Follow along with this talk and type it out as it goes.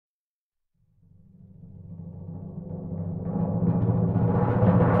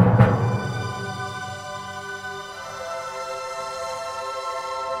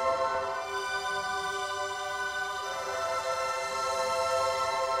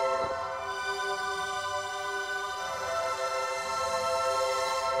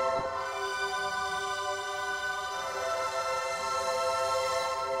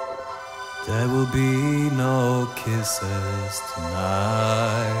will be no kisses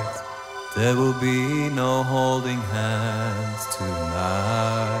tonight. There will be no holding hands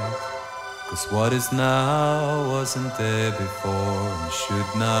tonight. 'Cause what is now wasn't there before and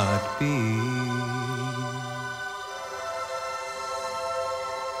should not be.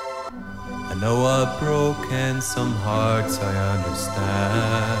 I know I've broken some hearts, I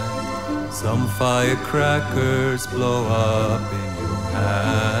understand. Some firecrackers blow up in your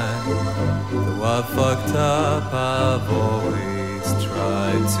hand. Though I fucked up, I've always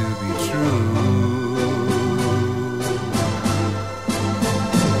tried to be true.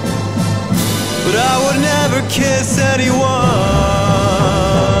 But I would never kiss anyone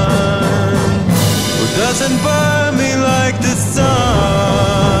who doesn't burn me like the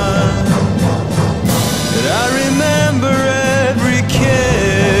sun. But I remember every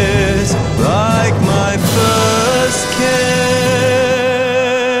kiss like my first kiss,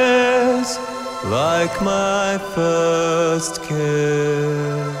 like my first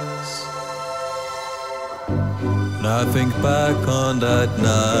kiss. And I think back on that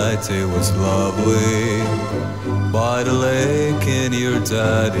night, it was lovely, by the lake in your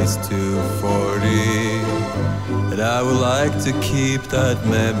daddy's 240. And I would like to keep that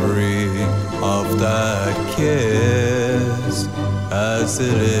memory of that kiss as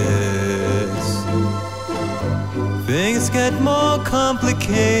it is. Things get more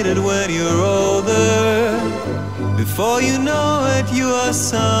complicated when you're older. Before you know it, you are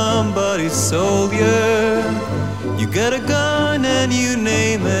somebody's soldier. You get a gun and you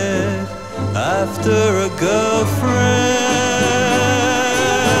name it after a girlfriend.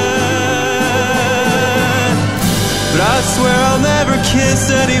 But I swear I'll never kiss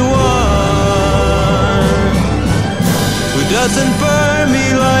anyone who doesn't burn me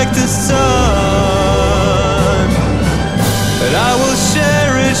like the sun. But I will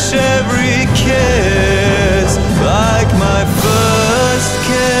cherish every kiss like my first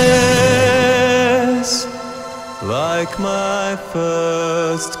kiss, like my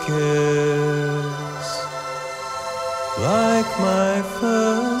first kiss, like my first